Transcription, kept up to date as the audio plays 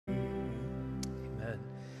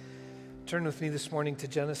Turn with me this morning to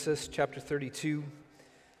Genesis chapter 32.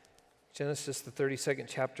 Genesis, the 32nd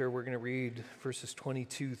chapter, we're going to read verses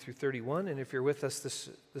 22 through 31. And if you're with us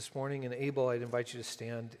this morning and able, I'd invite you to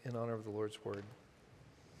stand in honor of the Lord's word.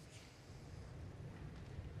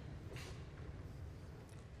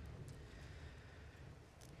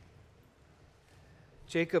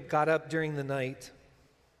 Jacob got up during the night,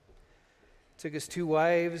 took his 2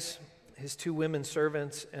 wives, his 2 women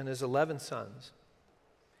servants, and his 11 sons,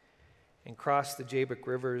 and crossed the Jabbok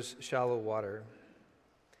River's shallow water.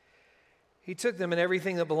 He took them and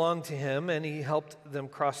everything that belonged to him, and he helped them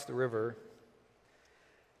cross the river.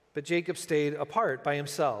 But Jacob stayed apart by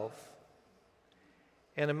himself,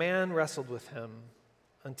 and a man wrestled with him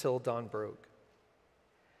until dawn broke.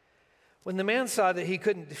 When the man saw that he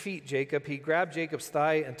couldn't defeat Jacob, he grabbed Jacob's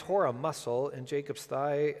thigh and tore a muscle in Jacob's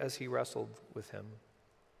thigh as he wrestled with him.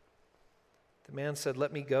 The man said,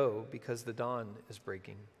 "Let me go, because the dawn is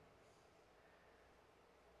breaking."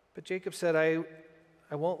 But Jacob said, I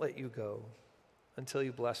won't let you go until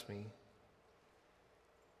you bless me.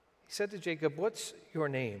 He said to Jacob, "What's your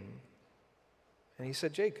name?" And he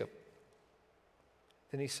said, "Jacob."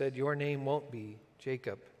 Then he said, "Your name won't be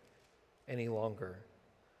Jacob any longer,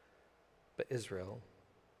 but Israel."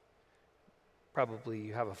 Probably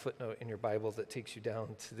you have a footnote in your Bible that takes you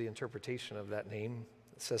down to the interpretation of that name.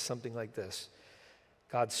 It says something like this: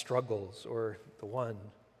 God struggles, or the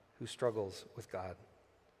one who struggles with God.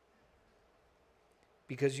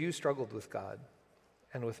 Because you struggled with God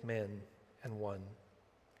and with men and won.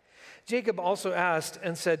 Jacob also asked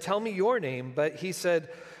and said, "Tell me your name." But he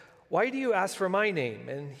said, "Why do you ask for my name?"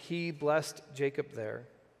 And he blessed Jacob there.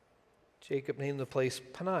 Jacob named the place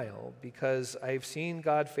Peniel, because I've seen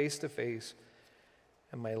God face to face,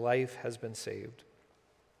 and my life has been saved.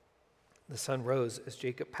 The sun rose as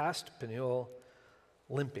Jacob passed Peniel,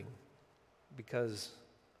 limping because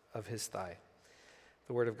of his thigh.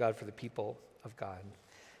 The word of God for the people of God.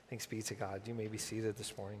 Thanks be to God. You may be seated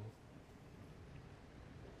this morning.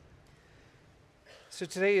 So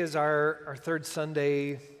today is our third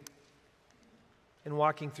Sunday in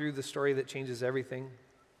walking through the story that changes everything.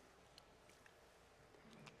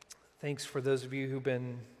 Thanks for those of you who've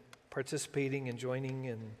been participating and joining.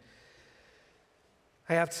 And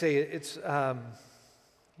I have to say, it's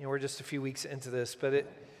we're just a few weeks into this, but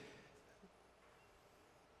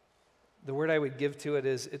the word I would give to it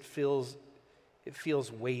is it feels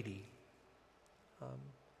weighty.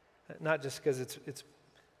 Not just because it's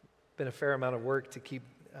been a fair amount of work to keep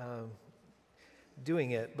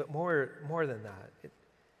doing it, but more than that,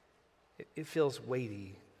 it feels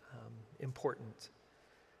weighty, important.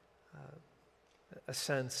 A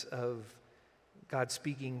sense of God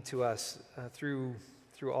speaking to us through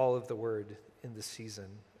all of the word in this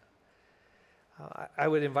season. I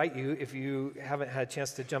would invite you, if you haven't had a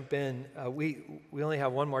chance to jump in, we only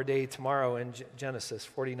have one more day tomorrow in Genesis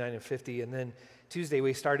 49 and 50, and then Tuesday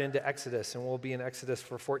we start into Exodus, and we'll be in Exodus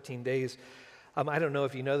for 14 days. I don't know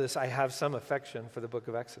if you know this, I have some affection for the book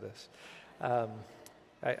of Exodus.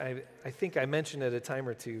 I think I mentioned it a time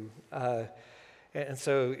or two, and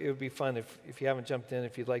so it would be fun if you haven't jumped in,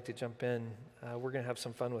 if you'd like to jump in, we're going to have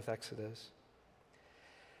some fun with Exodus.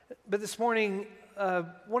 But this morning,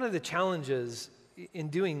 one of the challenges in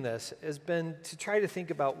doing this has been to try to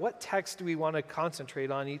think about what text do we want to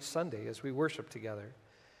concentrate on each Sunday as we worship together.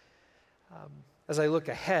 As I look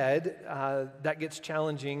ahead, that gets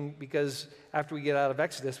challenging because after we get out of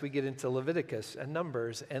Exodus, we get into Leviticus and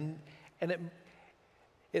Numbers, and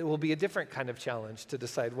it will be a different kind of challenge to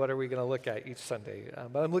decide what are we going to look at each Sunday.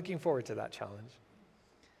 But I'm looking forward to that challenge.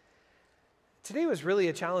 Today was really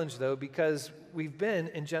a challenge, though, because we've been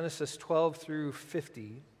in Genesis 12 through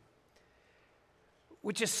 50,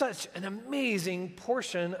 which is such an amazing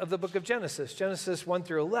portion of the book of Genesis. Genesis 1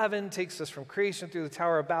 through 11 takes us from creation through the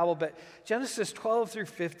Tower of Babel, but Genesis 12 through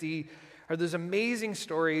 50 are those amazing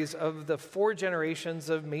stories of the 4 generations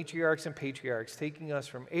of matriarchs and patriarchs, taking us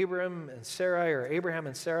from Abraham and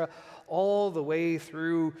Sarah, all the way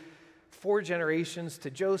through 4 generations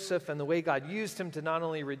to Joseph, and the way God used him to not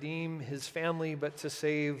only redeem his family, but to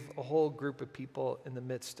save a whole group of people in the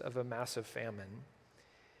midst of a massive famine.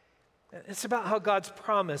 It's about how God's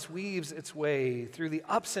promise weaves its way through the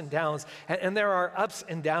ups and downs, and there are ups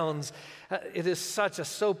and downs. It is such a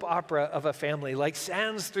soap opera of a family. Like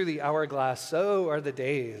sands through the hourglass, so are the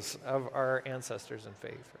days of our ancestors in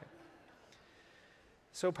faith. Right?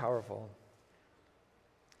 So powerful.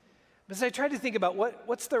 As I try to think about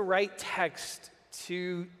what's the right text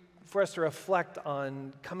for us to reflect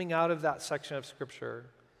on coming out of that section of Scripture,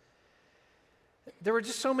 there were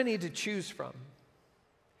just so many to choose from.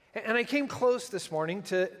 And I came close this morning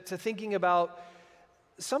to thinking about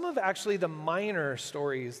some of actually the minor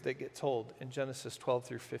stories that get told in Genesis 12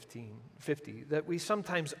 through 50 that we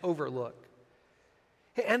sometimes overlook.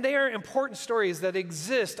 And they are important stories that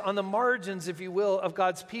exist on the margins, if you will, of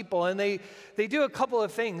God's people. And they do a couple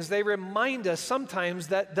of things. They remind us sometimes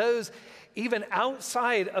that those even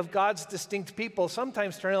outside of God's distinct people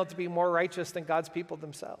sometimes turn out to be more righteous than God's people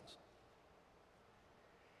themselves.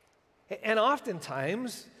 And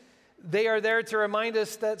oftentimes, they are there to remind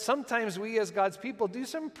us that sometimes we as God's people do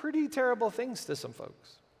some pretty terrible things to some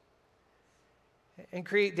folks and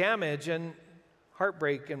create damage and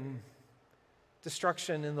heartbreak and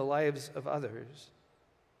destruction in the lives of others.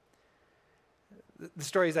 The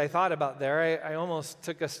stories I thought about there, I almost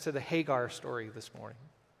took us to the Hagar story this morning.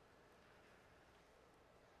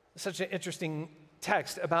 Such an interesting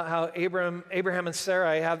text about how Abraham and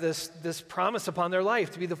Sarai have this promise upon their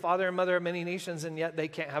life to be the father and mother of many nations, and yet they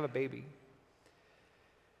can't have a baby.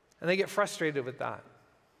 And they get frustrated with that.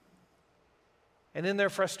 And in their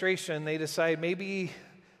frustration, they decide maybe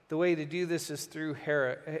the way to do this is through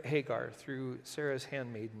Hagar, through Sarah's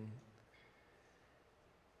handmaiden.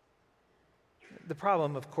 The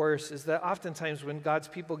problem, of course, is that oftentimes when God's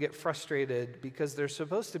people get frustrated because there's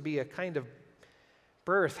supposed to be a kind of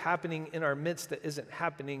birth happening in our midst that isn't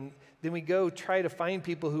happening, then we go try to find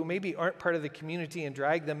people who maybe aren't part of the community and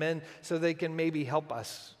drag them in so they can maybe help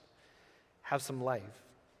us have some life.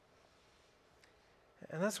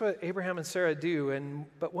 And that's what Abraham and Sarah do.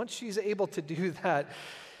 But once she's able to do that,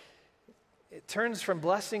 it turns from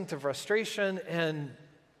blessing to frustration, and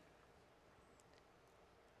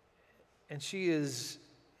she is,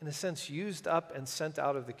 in a sense, used up and sent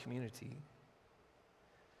out of the community.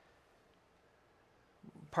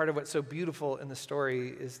 Part of what's so beautiful in the story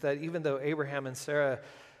is that even though Abraham and Sarah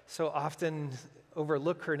so often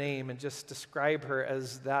overlook her name and just describe her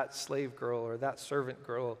as that slave girl or that servant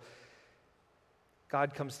girl,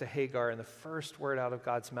 God comes to Hagar, and the first word out of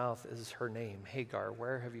God's mouth is her name. Hagar,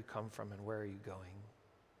 where have you come from and where are you going?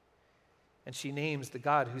 And she names the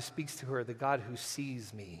God who speaks to her, the God who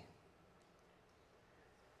sees me.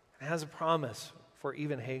 And has a promise for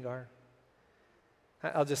even Hagar.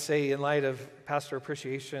 I'll just say, in light of Pastor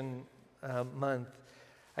Appreciation Month,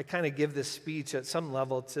 I kind of give this speech at some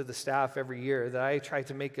level to the staff every year that I try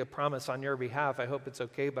to make a promise on your behalf. I hope it's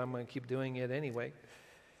okay, but I'm going to keep doing it anyway.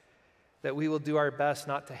 That we will do our best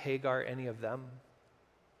not to Hagar any of them.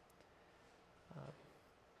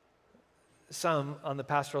 Some on the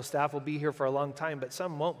pastoral staff will be here for a long time, but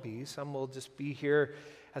some won't be. Some will just be here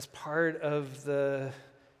as part of the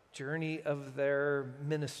journey of their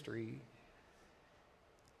ministry.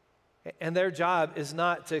 And their job is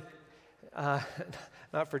not to,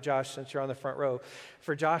 not for Josh, since you're on the front row,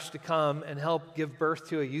 for Josh to come and help give birth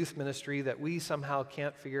to a youth ministry that we somehow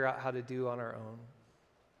can't figure out how to do on our own.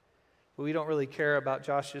 But we don't really care about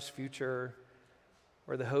Josh's future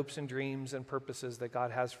or the hopes and dreams and purposes that God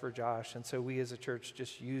has for Josh. And so we as a church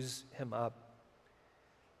just use him up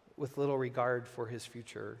with little regard for his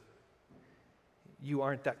future. You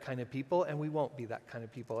aren't that kind of people, and we won't be that kind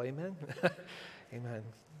of people. Amen? Amen.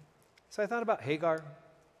 So I thought about Hagar.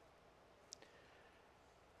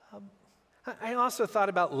 I also thought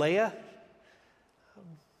about Leah.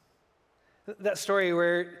 That story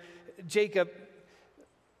where Jacob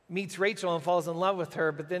meets Rachel and falls in love with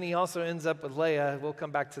her, but then he also ends up with Leah. We'll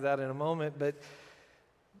come back to that in a moment. But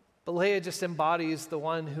Leah just embodies the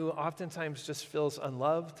one who oftentimes just feels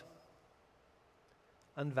unloved,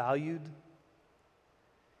 unvalued.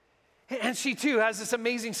 And she too has this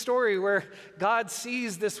amazing story where God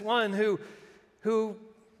sees this one who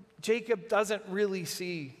Jacob doesn't really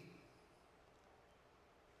see.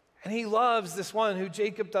 And he loves this one who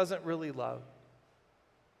Jacob doesn't really love.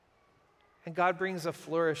 And God brings a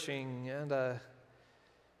flourishing and a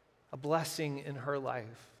blessing in her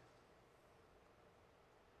life.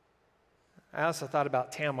 I also thought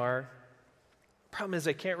about Tamar. Problem is,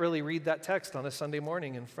 I can't really read that text on a Sunday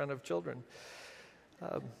morning in front of children.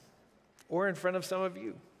 Or in front of some of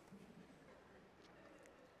you.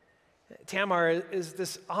 Tamar is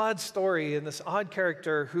this odd story and this odd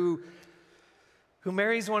character who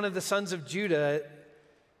marries one of the sons of Judah.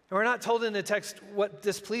 And we're not told in the text what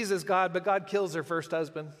displeases God, but God kills her first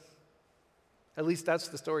husband. At least that's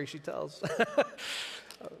the story she tells.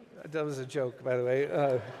 That was a joke, by the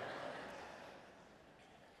way.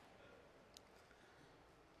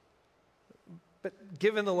 But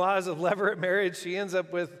given the laws of levirate marriage, she ends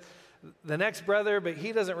up with the next brother, but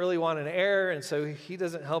he doesn't really want an heir, and so he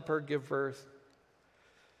doesn't help her give birth.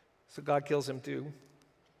 So God kills him too.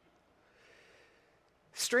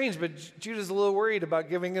 Strange, but Judah's a little worried about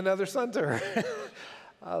giving another son to her.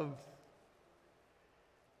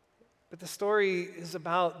 But the story is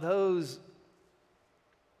about those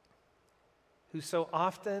who so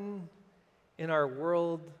often in our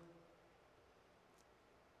world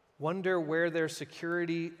wonder where their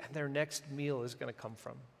security and their next meal is going to come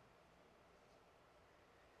from.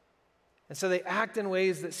 And so they act in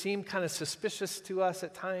ways that seem kind of suspicious to us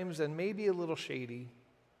at times and maybe a little shady.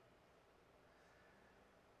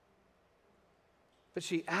 But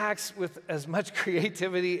she acts with as much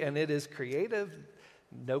creativity, and it is creative.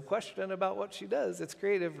 No question about what she does. It's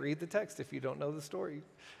creative. Read the text if you don't know the story.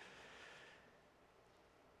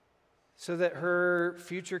 So that her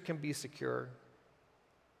future can be secure.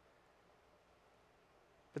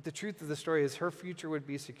 But the truth of the story is her future would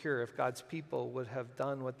be secure if God's people would have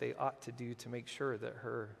done what they ought to do to make sure that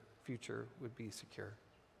her future would be secure.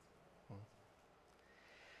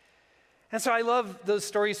 And so I love those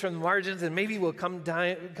stories from the margins, and maybe we'll come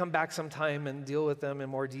back sometime and deal with them in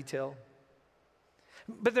more detail.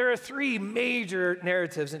 But there are three major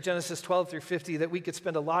narratives in Genesis 12 through 50 that we could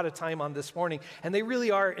spend a lot of time on this morning, and they really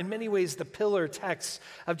are, in many ways, the pillar texts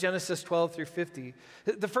of Genesis 12 through 50.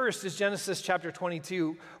 The first is Genesis chapter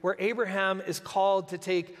 22, where Abraham is called to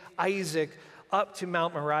take Isaac up to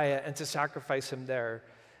Mount Moriah and to sacrifice him there.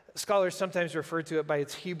 Scholars sometimes refer to it by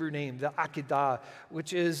its Hebrew name, the Akedah,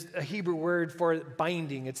 which is a Hebrew word for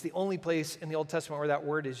binding. It's the only place in the Old Testament where that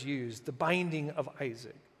word is used, the binding of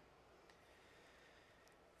Isaac.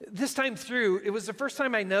 This time through, it was the first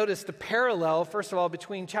time I noticed the parallel, first of all,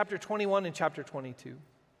 between chapter 21 and chapter 22.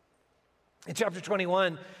 In chapter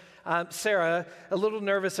 21, Sarah, a little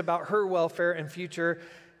nervous about her welfare and future,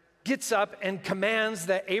 gets up and commands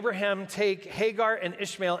that Abraham take Hagar and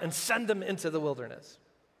Ishmael and send them into the wilderness.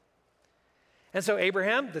 And so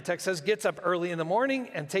Abraham, the text says, gets up early in the morning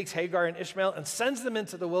and takes Hagar and Ishmael and sends them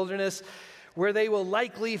into the wilderness where they will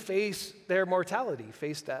likely face their mortality,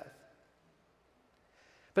 face death.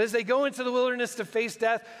 But as they go into the wilderness to face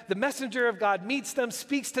death, the messenger of God meets them,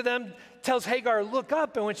 speaks to them, tells Hagar, look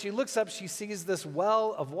up. And when she looks up, she sees this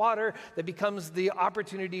well of water that becomes the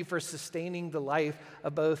opportunity for sustaining the life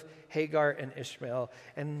of both Hagar and Ishmael,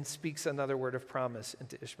 and speaks another word of promise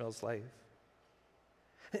into Ishmael's life.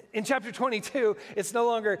 In chapter 22, it's no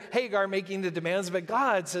longer Hagar making the demands, but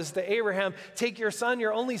God says to Abraham, take your son,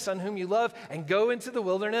 your only son whom you love, and go into the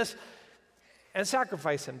wilderness and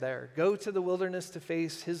sacrifice him there. Go to the wilderness to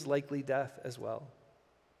face his likely death as well.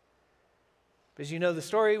 As you know the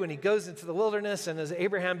story, when he goes into the wilderness and as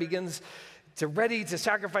Abraham begins ready to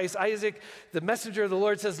sacrifice Isaac, the messenger of the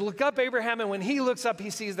Lord says, look up, Abraham. And when he looks up, he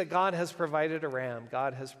sees that God has provided a ram.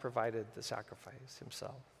 God has provided the sacrifice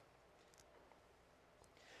himself.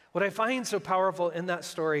 What I find so powerful in that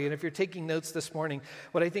story, and if you're taking notes this morning,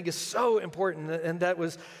 what I think is so important, and that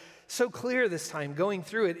was so clear this time going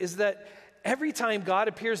through it, is that every time God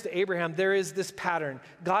appears to Abraham, there is this pattern.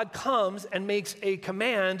 God comes and makes a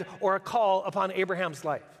command or a call upon Abraham's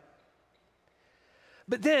life.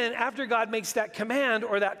 But then, after God makes that command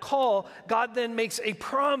or that call, God then makes a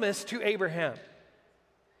promise to Abraham.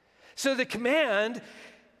 So the command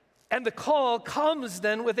and the call comes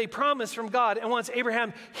then with a promise from God. And once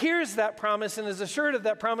Abraham hears that promise and is assured of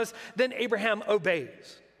that promise, then Abraham obeys.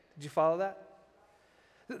 Did you follow that?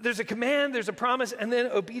 There's a command, there's a promise, and then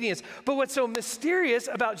obedience. But what's so mysterious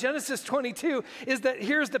about Genesis 22 is that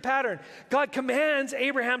here's the pattern. God commands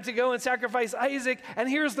Abraham to go and sacrifice Isaac, and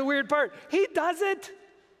here's the weird part. He does it.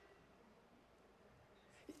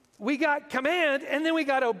 We got command, and then we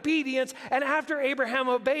got obedience, and after Abraham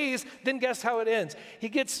obeys, then guess how it ends? He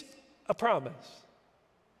gets a promise.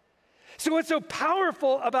 So what's so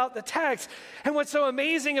powerful about the text and what's so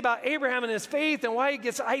amazing about Abraham and his faith and why it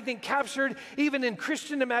gets, I think, captured even in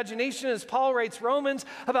Christian imagination as Paul writes Romans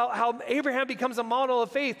about how Abraham becomes a model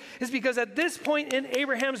of faith is because at this point in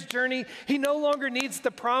Abraham's journey, he no longer needs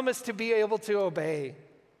the promise to be able to obey.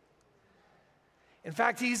 In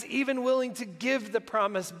fact, he's even willing to give the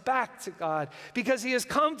promise back to God because he has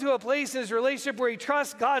come to a place in his relationship where he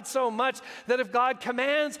trusts God so much that if God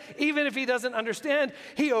commands, even if he doesn't understand,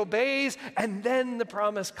 he obeys, and then the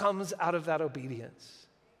promise comes out of that obedience.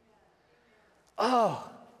 Oh,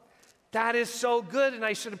 that is so good, and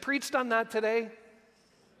I should have preached on that today.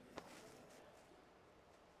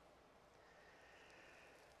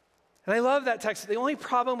 And I love that text. The only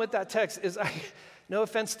problem with that text is no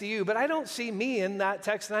offense to you, but I don't see me in that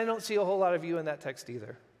text, and I don't see a whole lot of you in that text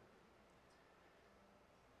either.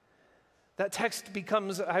 That text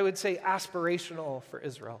becomes, I would say, aspirational for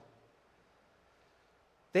Israel.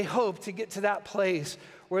 They hope to get to that place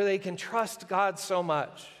where they can trust God so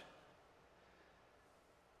much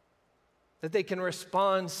that they can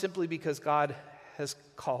respond simply because God has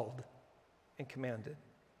called and commanded.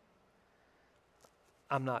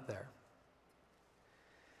 I'm not there.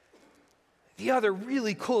 The other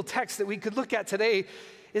really cool text that we could look at today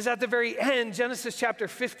is at the very end, Genesis chapter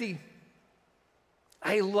 50.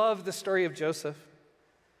 I love the story of Joseph.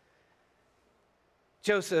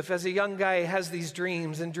 Joseph, as a young guy, has these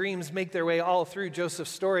dreams, and dreams make their way all through Joseph's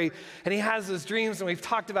story. And he has those dreams, and we've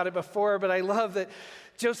talked about it before, but I love that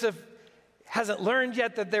Joseph hasn't learned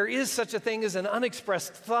yet that there is such a thing as an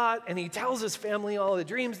unexpressed thought, and he tells his family all the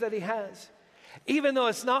dreams that he has. Even though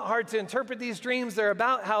it's not hard to interpret these dreams, they're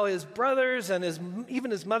about how his brothers and even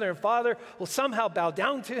his mother and father will somehow bow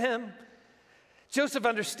down to him. Joseph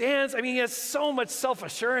understands, he has so much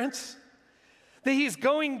self-assurance that he's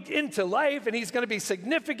going into life and he's going to be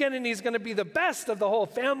significant and he's going to be the best of the whole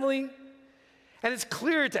family. And it's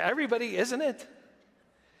clear to everybody, isn't it?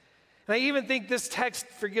 And I even think this text,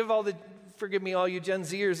 forgive me all you Gen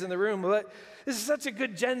Zers in the room, but this is such a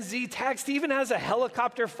good Gen Z text. He even has a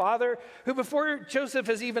helicopter father who, before Joseph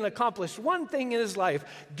has even accomplished one thing in his life,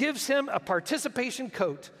 gives him a participation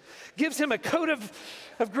coat, gives him a coat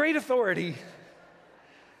of great authority.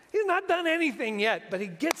 He's not done anything yet, but he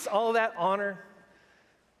gets all that honor.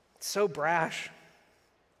 It's so brash.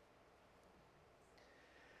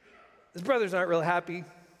 His brothers aren't real happy.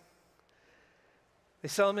 They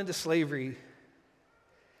sell him into slavery.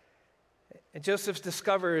 And Joseph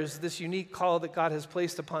discovers this unique call that God has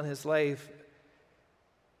placed upon his life.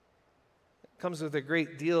 It comes with a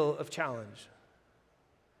great deal of challenge.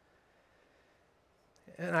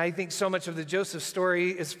 And I think so much of the Joseph story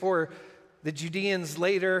is for the Judeans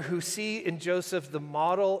later who see in Joseph the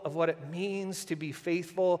model of what it means to be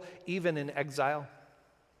faithful even in exile.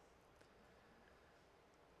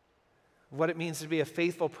 What it means to be a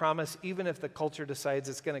faithful promise even if the culture decides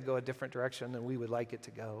it's going to go a different direction than we would like it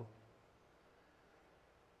to go.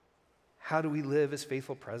 How do we live as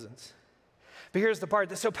faithful presence? But here's the part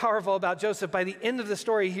that's so powerful about Joseph. By the end of the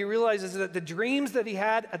story, he realizes that the dreams that he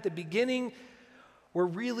had at the beginning were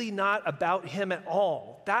really not about him at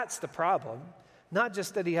all. That's the problem. Not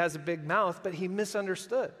just that he has a big mouth, but he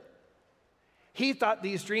misunderstood. He thought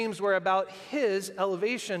these dreams were about his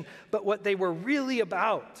elevation, but what they were really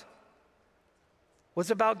about was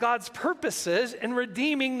about God's purposes in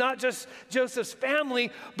redeeming not just Joseph's family,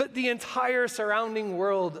 but the entire surrounding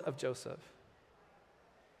world of Joseph.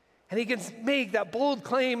 And he can make that bold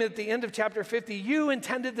claim at the end of chapter 50, you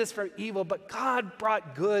intended this for evil, but God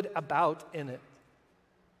brought good about in it.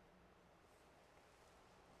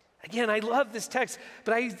 Again, I love this text,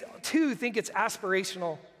 but I too think it's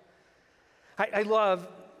aspirational. I love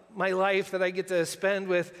my life that I get to spend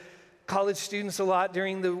with college students a lot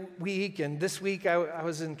during the week. And this week I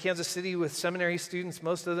was in Kansas City with seminary students.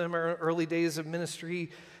 Most of them are early days of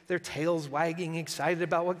ministry, their tails wagging, excited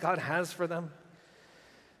about what God has for them.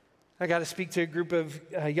 I got to speak to a group of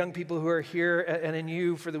young people who are here at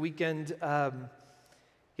NNU for the weekend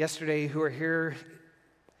yesterday, who are here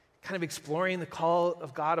kind of exploring the call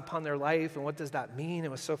of God upon their life and what does that mean.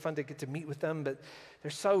 It was so fun to get to meet with them, but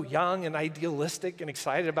they're so young and idealistic and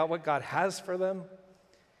excited about what God has for them.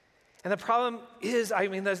 And the problem is,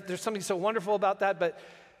 there's something so wonderful about that, but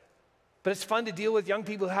it's fun to deal with young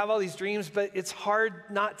people who have all these dreams, but it's hard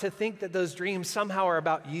not to think that those dreams somehow are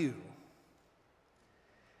about you.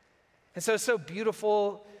 And so it's so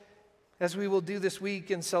beautiful, as we will do this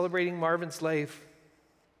week in celebrating Marvin's life,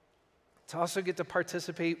 to also get to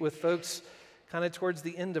participate with folks kind of towards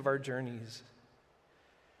the end of our journeys.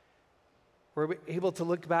 We're able to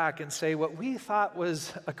look back and say what we thought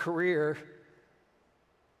was a career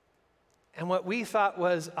and what we thought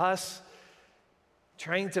was us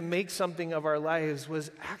trying to make something of our lives was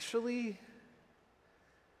actually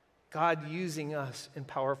God using us in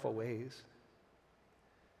powerful ways.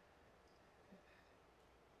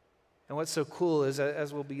 And what's so cool is,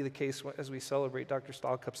 as will be the case as we celebrate Dr.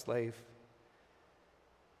 Stahlkup's life,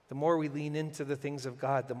 the more we lean into the things of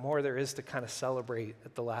God, the more there is to kind of celebrate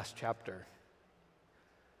at the last chapter.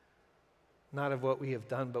 Not of what we have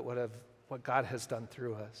done, but what God has done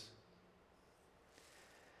through us.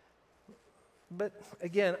 But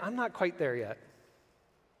again, I'm not quite there yet.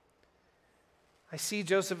 I see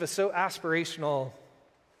Joseph as so aspirational,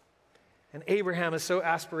 and Abraham is so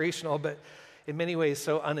aspirational, but in many ways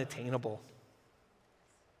so unattainable.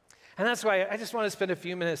 And that's why I just want to spend a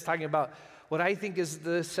few minutes talking about what I think is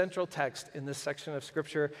the central text in this section of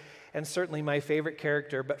Scripture, and certainly my favorite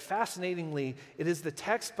character, but fascinatingly, it is the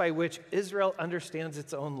text by which Israel understands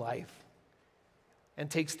its own life and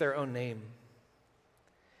takes their own name.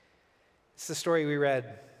 It's the story we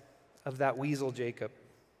read of that weasel Jacob.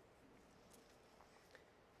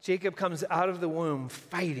 Jacob comes out of the womb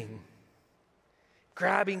fighting,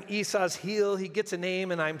 grabbing Esau's heel. He gets a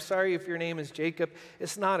name, and I'm sorry if your name is Jacob.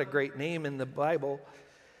 It's not a great name in the Bible.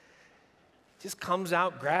 just comes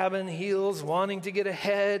out grabbing heels, wanting to get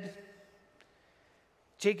ahead.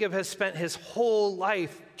 Jacob has spent his whole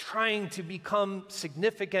life trying to become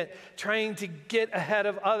significant, trying to get ahead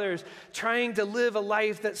of others, trying to live a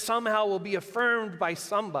life that somehow will be affirmed by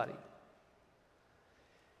somebody.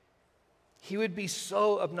 He would be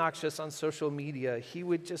so obnoxious on social media. He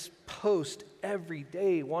would just post every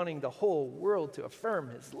day wanting the whole world to affirm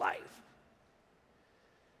his life.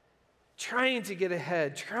 Trying to get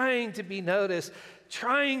ahead, trying to be noticed,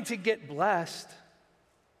 trying to get blessed.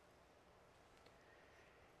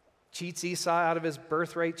 Cheats Esau out of his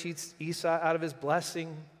birthright, cheats Esau out of his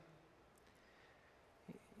blessing.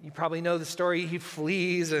 You probably know the story. He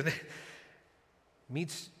flees and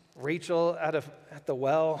meets Rachel at the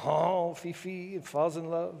well. Oh, Fifi, and falls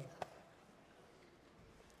in love.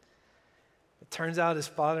 It turns out his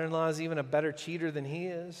father-in-law is even a better cheater than he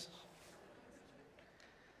is.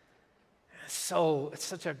 So it's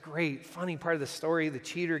such a great, funny part of the story, the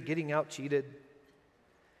cheater getting out cheated.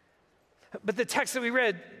 But the text that we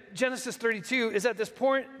read, Genesis 32, is at this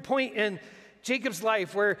point in Jacob's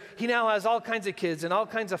life where he now has all kinds of kids and all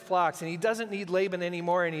kinds of flocks, and he doesn't need Laban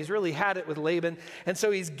anymore, and he's really had it with Laban, and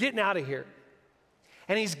so he's getting out of here.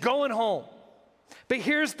 And he's going home. But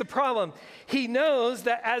here's the problem. He knows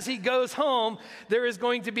that as he goes home, there is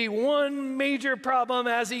going to be one major problem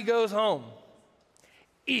as he goes home.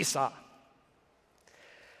 Esau.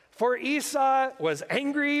 For Esau was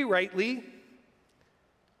angry, rightly,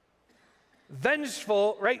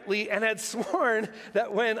 vengeful, rightly, and had sworn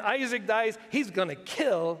that when Isaac dies, he's going to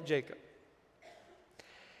kill Jacob.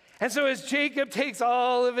 And so as Jacob takes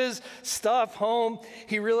all of his stuff home,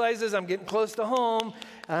 he realizes, I'm getting close to home.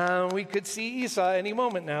 We could see Esau any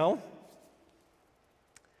moment now.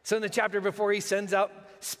 So in the chapter before, he sends out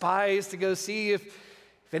spies to go see if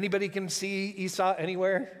anybody can see Esau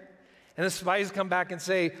anywhere. And the spies come back and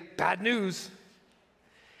say, bad news.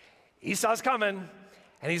 Esau's coming.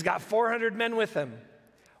 And he's got 400 men with him,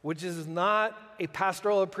 which is not a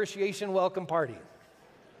pastoral appreciation welcome party.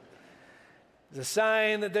 It's a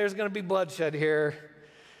sign that there's going to be bloodshed here.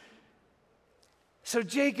 So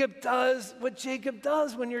Jacob does what Jacob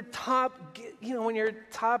does when your top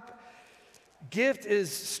gift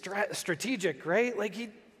is strategic, right? Like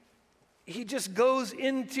he just goes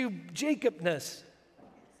into Jacobness.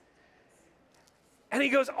 And he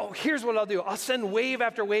goes, oh, here's what I'll do. I'll send wave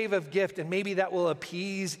after wave of gift, and maybe that will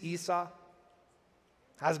appease Esau.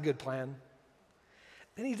 That's a good plan.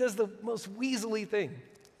 Then he does the most weaselly thing.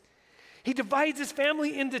 He divides his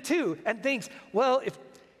family into two and thinks, well,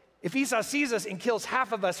 if Esau sees us and kills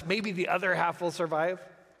half of us, maybe the other half will survive.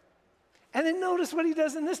 And then notice what he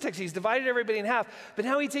does in this text. He's divided everybody in half, but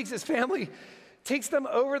now he takes his family, takes them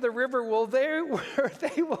over the river where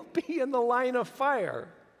they will be in the line of fire,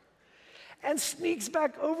 and sneaks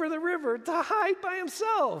back over the river to hide by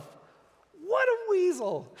himself. What a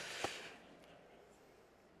weasel.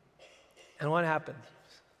 And what happened?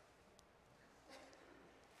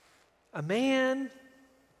 A man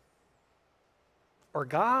or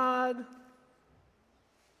God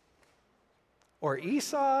or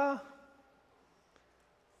Esau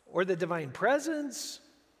or the divine presence,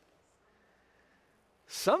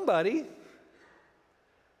 somebody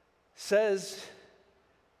says,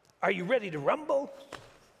 are you ready to rumble?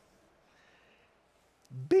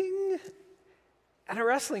 Bing! And a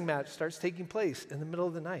wrestling match starts taking place in the middle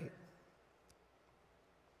of the night.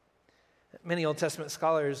 Many Old Testament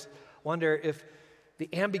scholars wonder if the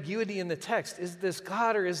ambiguity in the text, is this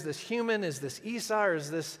God or is this human? Is this Esau or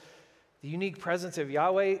is this the unique presence of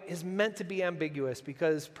Yahweh, is meant to be ambiguous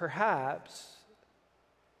because perhaps,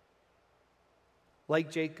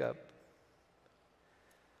 like Jacob,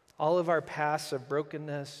 all of our pasts of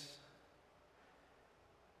brokenness,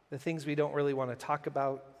 the things we don't really want to talk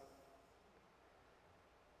about,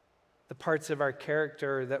 the parts of our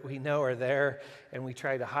character that we know are there and we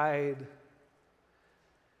try to hide,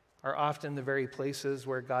 are often the very places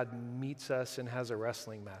where God meets us and has a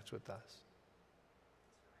wrestling match with us.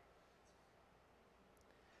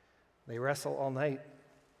 They wrestle all night.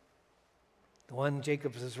 The one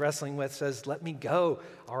Jacob is wrestling with says, let me go.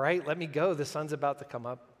 All right, let me go. The sun's about to come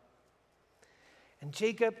up. And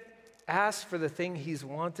Jacob asks for the thing he's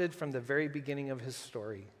wanted from the very beginning of his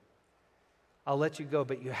story. I'll let you go,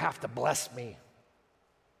 but you have to bless me.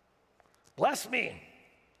 Bless me.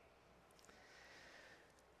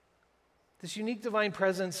 This unique divine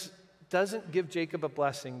presence doesn't give Jacob a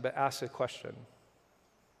blessing, but asks a question.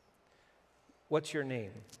 What's your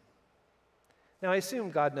name? Now, I assume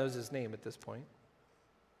God knows his name at this point.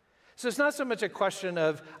 So it's not so much a question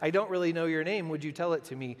of, I don't really know your name, would you tell it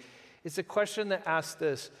to me? It's a question that asks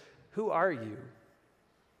this, who are you?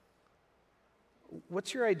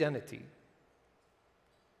 What's your identity?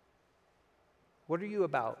 What are you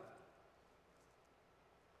about?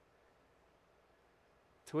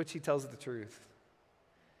 To which he tells the truth.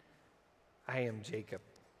 I am Jacob.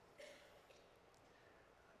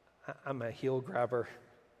 I'm a heel grabber.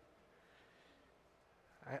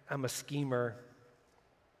 I'm a schemer.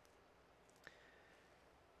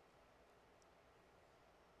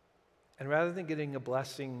 And rather than getting a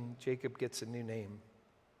blessing, Jacob gets a new name.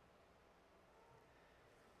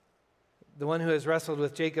 The one who has wrestled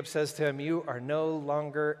with Jacob says to him, "You are no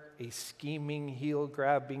longer a scheming,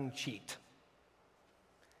 heel-grabbing cheat.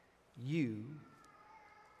 You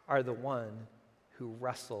are the one who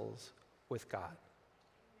wrestles with God."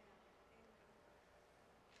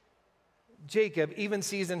 Jacob even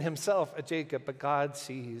sees in himself a Jacob, but God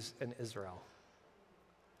sees an Israel.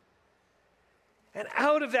 And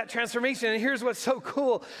out of that transformation, and here's what's so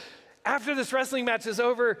cool, after this wrestling match is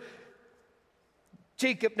over,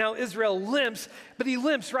 Jacob, now Israel, limps, but he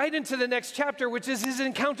limps right into the next chapter, which is his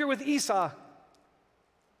encounter with Esau.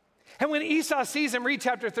 And when Esau sees him, read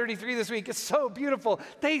chapter 33 this week, it's so beautiful.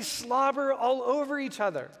 They slobber all over each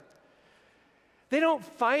other. They don't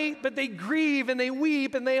fight, but they grieve and they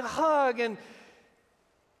weep and they hug. And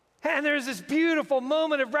there's this beautiful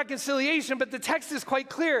moment of reconciliation, but the text is quite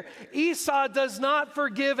clear. Esau does not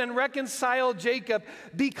forgive and reconcile Jacob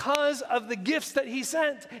because of the gifts that he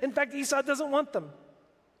sent. In fact, Esau doesn't want them.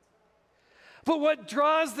 But what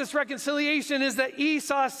draws this reconciliation is that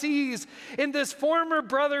Esau sees in this former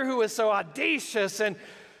brother who was so audacious and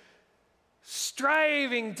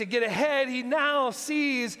striving to get ahead, he now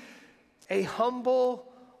sees a humble,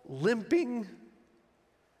 limping,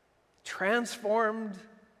 transformed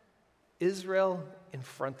Israel in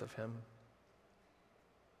front of him.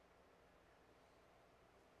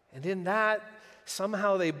 And in that,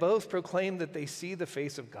 somehow they both proclaim that they see the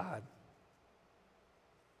face of God.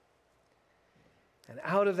 And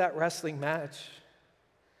out of that wrestling match,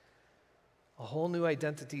 a whole new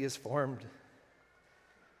identity is formed.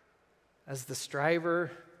 As the striver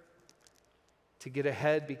to get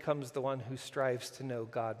ahead becomes the one who strives to know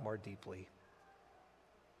God more deeply.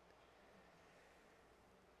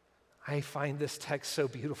 I find this text so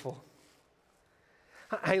beautiful.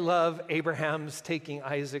 I love Abraham's taking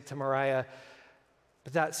Isaac to Moriah,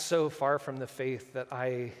 but that's so far from the faith that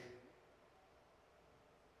I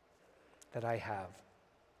have.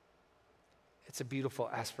 It's a beautiful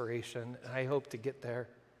aspiration, and I hope to get there,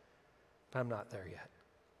 but I'm not there yet.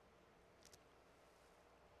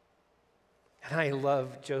 And I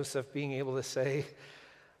love Joseph being able to say,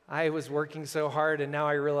 I was working so hard, and now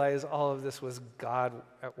I realize all of this was God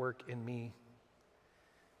at work in me.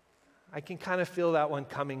 I can kind of feel that one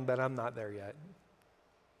coming, but I'm not there yet.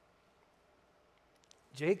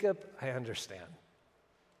 Jacob, I understand.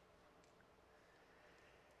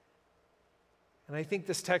 And I think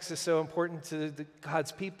this text is so important to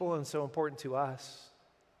God's people and so important to us.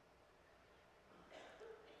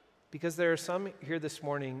 Because there are some here this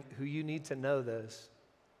morning who you need to know this.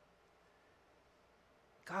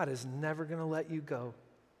 God is never going to let you go.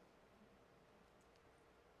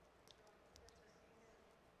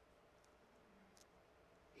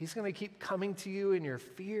 He's going to keep coming to you in your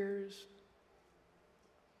fears,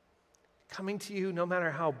 coming to you no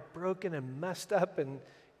matter how broken and messed up and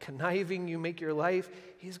conniving you make your life.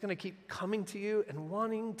 He's going to keep coming to you and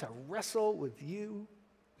wanting to wrestle with you.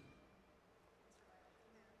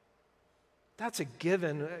 That's a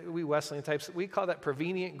given. We Wesleyan types, we call that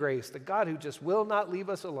prevenient grace, the God who just will not leave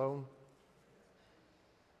us alone.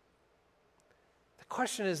 The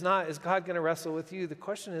question is not, is God going to wrestle with you? The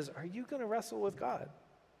question is, are you going to wrestle with God?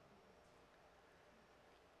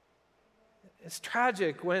 It's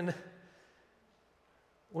tragic when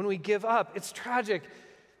we give up. It's tragic.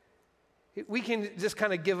 We can just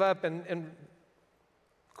kind of give up and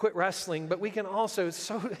quit wrestling, but we can also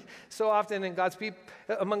so often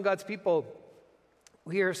among God's people,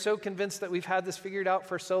 we are so convinced that we've had this figured out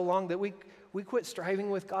for so long that we quit striving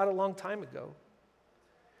with God a long time ago.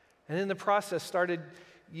 And in the process started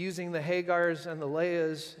using the Hagars and the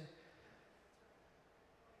Leahs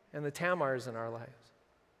and the Tamars in our lives.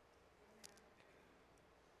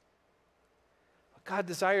 What God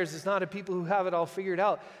desires is not a people who have it all figured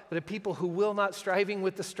out, but a people who will not striving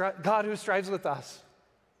with the God who strives with us.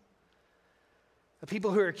 A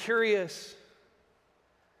people who are curious.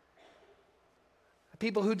 A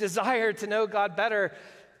people who desire to know God better.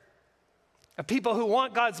 A people who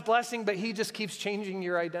want God's blessing, but He just keeps changing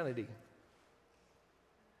your identity.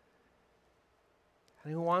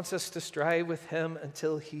 And He wants us to strive with Him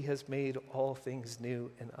until He has made all things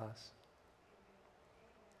new in us.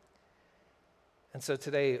 And so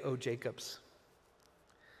today, O Jacobs,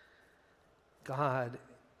 God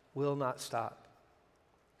will not stop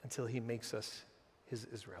until he makes us his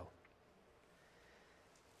Israel.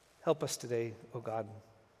 Help us today, O God.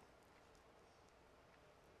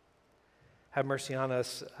 Have mercy on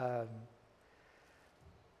us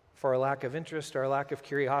for our lack of interest, our lack of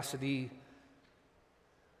curiosity,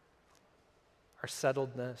 our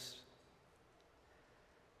settledness.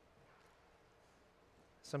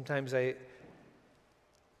 Sometimes I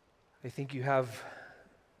think you have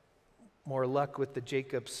more luck with the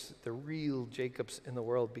Jacobs, the real Jacobs in the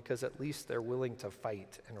world, because at least they're willing to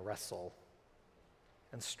fight and wrestle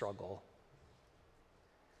and struggle.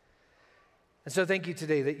 And so thank you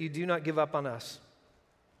today that you do not give up on us.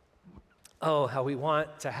 Oh, how we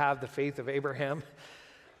want to have the faith of Abraham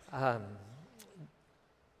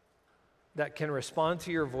that can respond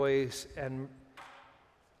to your voice, and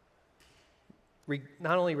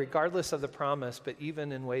not only regardless of the promise, but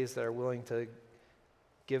even in ways that are willing to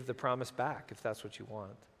give the promise back if that's what you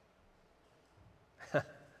want.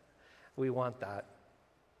 We want that.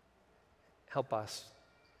 Help us.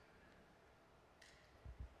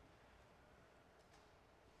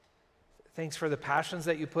 Thanks for the passions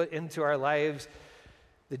that you put into our lives,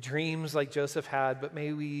 the dreams like Joseph had, but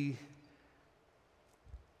may we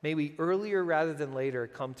earlier rather than later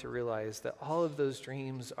come to realize that all of those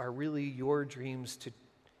dreams are really your dreams to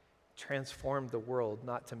transform the world,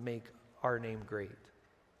 not to make our name great.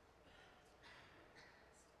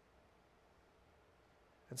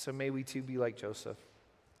 And so may we too be like Joseph.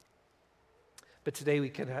 But today we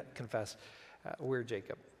can confess we're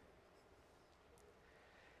Jacob.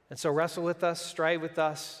 And so wrestle with us, strive with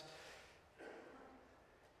us,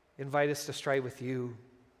 invite us to strive with you.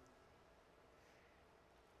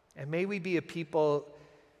 And may we be a people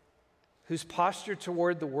whose posture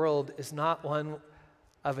toward the world is not one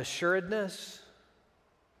of assuredness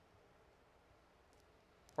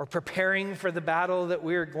or preparing for the battle that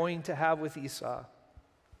we're going to have with Esau.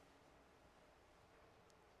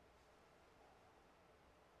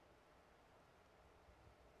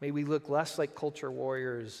 May we look less like culture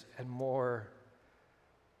warriors and more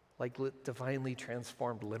like divinely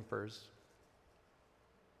transformed limpers,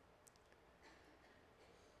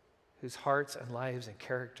 whose hearts and lives and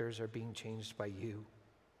characters are being changed by you.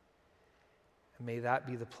 And may that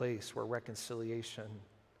be the place where reconciliation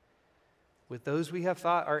with those we have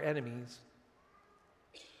thought are enemies,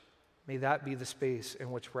 may that be the space in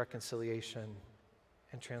which reconciliation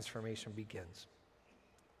and transformation begins.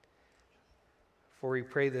 For we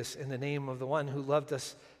pray this in the name of the one who loved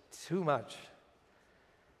us too much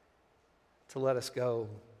to let us go,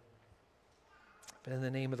 but in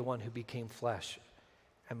the name of the one who became flesh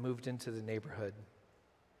and moved into the neighborhood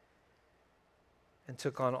and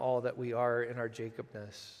took on all that we are in our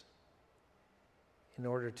Jacobness in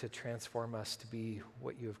order to transform us to be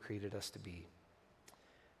what you have created us to be.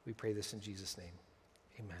 We pray this in Jesus' name.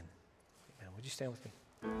 Amen. Amen. Would you stand with me?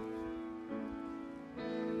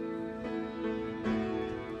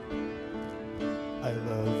 I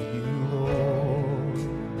love you, Lord.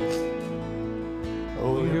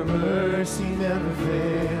 Oh, your mercy never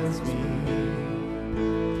fails me.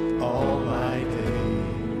 All my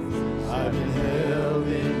days I've been held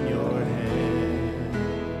in your hand.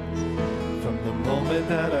 From the moment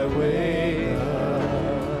that I wake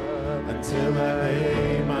up until I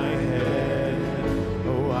lay my head,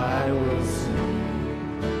 oh, I will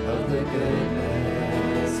sing of the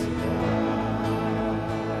goodness of God.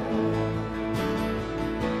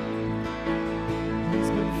 He's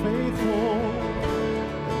been faithful,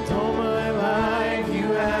 and all my life you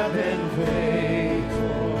have been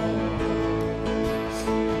faithful.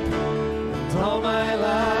 And all my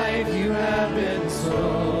life you have been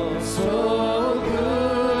so, so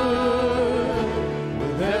good.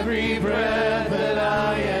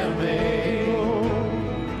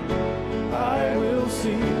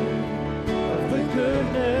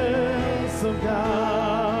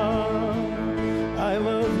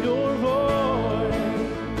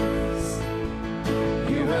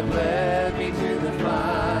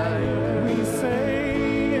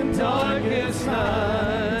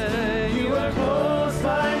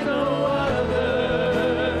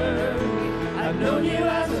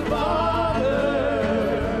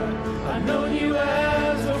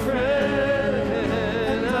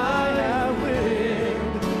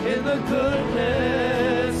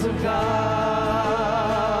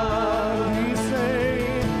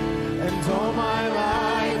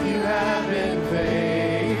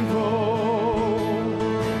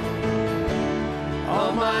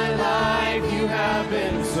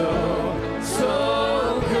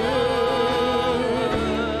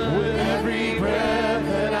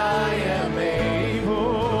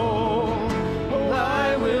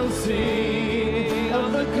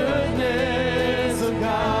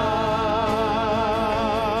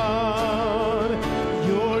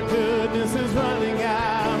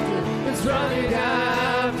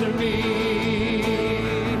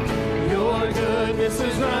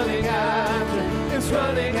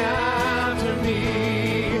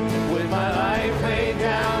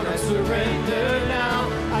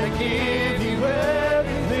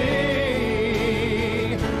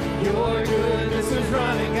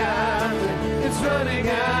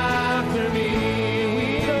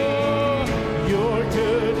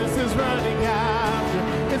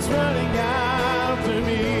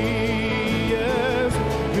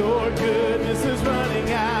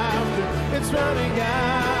 it's running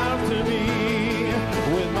after me.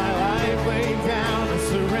 With my life laid down and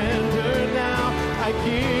surrendered now, I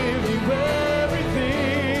give you everything.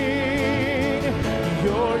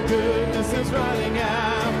 Your goodness is running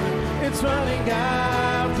after, it's running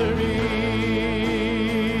after me.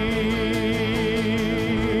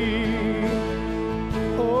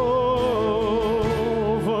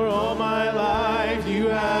 Oh, for all my life you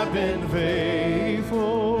have been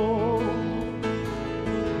faithful.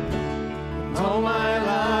 And all my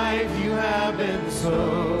life you have been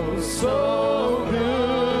so, so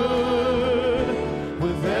good.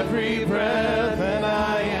 With every breath that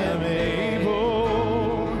I am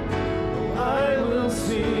able, I will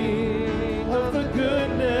sing of the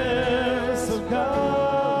goodness of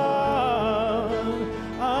God.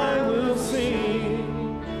 I will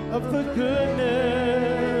sing of the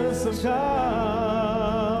goodness of God.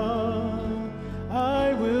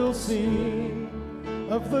 I will sing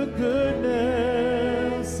of the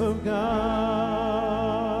goodness of God.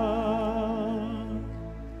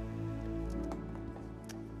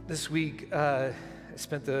 This week, I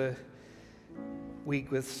spent the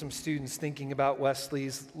week with some students thinking about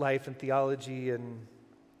Wesley's life and theology. And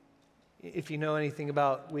if you know anything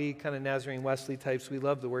about we kind of Nazarene Wesley types, we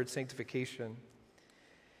love the word sanctification.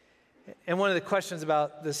 And one of the questions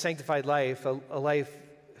about the sanctified life, a life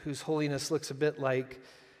whose holiness looks a bit like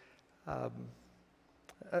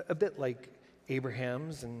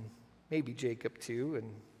Abraham's and maybe Jacob too,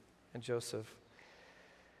 and Joseph.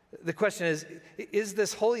 The question is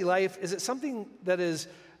this holy life, is it something that is,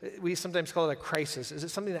 we sometimes call it a crisis? Is it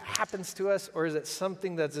something that happens to us, or is it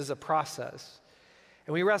something that is a process?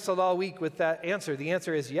 And we wrestled all week with that answer. The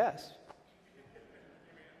answer is yes.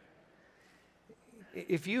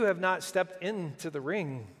 If you have not stepped into the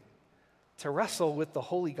ring to wrestle with the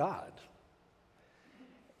holy God,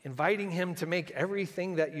 inviting him to make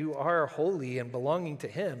everything that you are holy and belonging to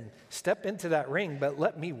him, step into that ring, but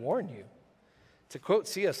let me warn you. To quote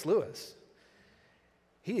C.S. Lewis,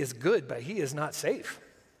 he is good, but he is not safe.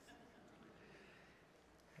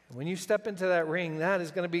 When you step into that ring, that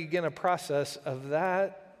is going to begin a process of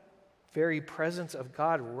that very presence of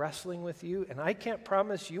God wrestling with you. And I can't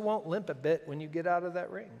promise you won't limp a bit when you get out of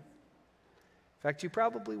that ring. In fact, you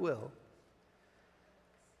probably will.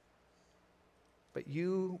 But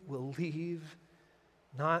you will leave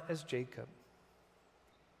not as Jacob,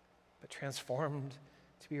 but transformed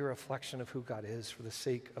to be a reflection of who God is for the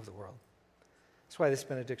sake of the world. That's why this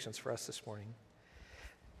benediction's for us this morning.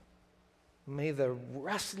 May the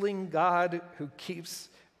wrestling God who keeps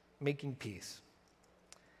making peace,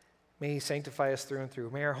 may he sanctify us through and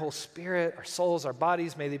through. May our whole spirit, our souls, our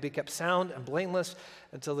bodies, may they be kept sound and blameless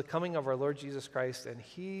until the coming of our Lord Jesus Christ. And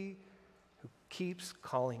he who keeps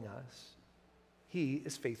calling us, he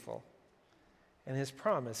is faithful. And his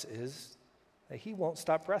promise is that he won't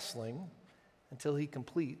stop wrestling until he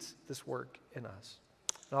completes this work in us.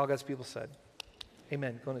 And all God's people said,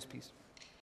 amen. Go in his peace.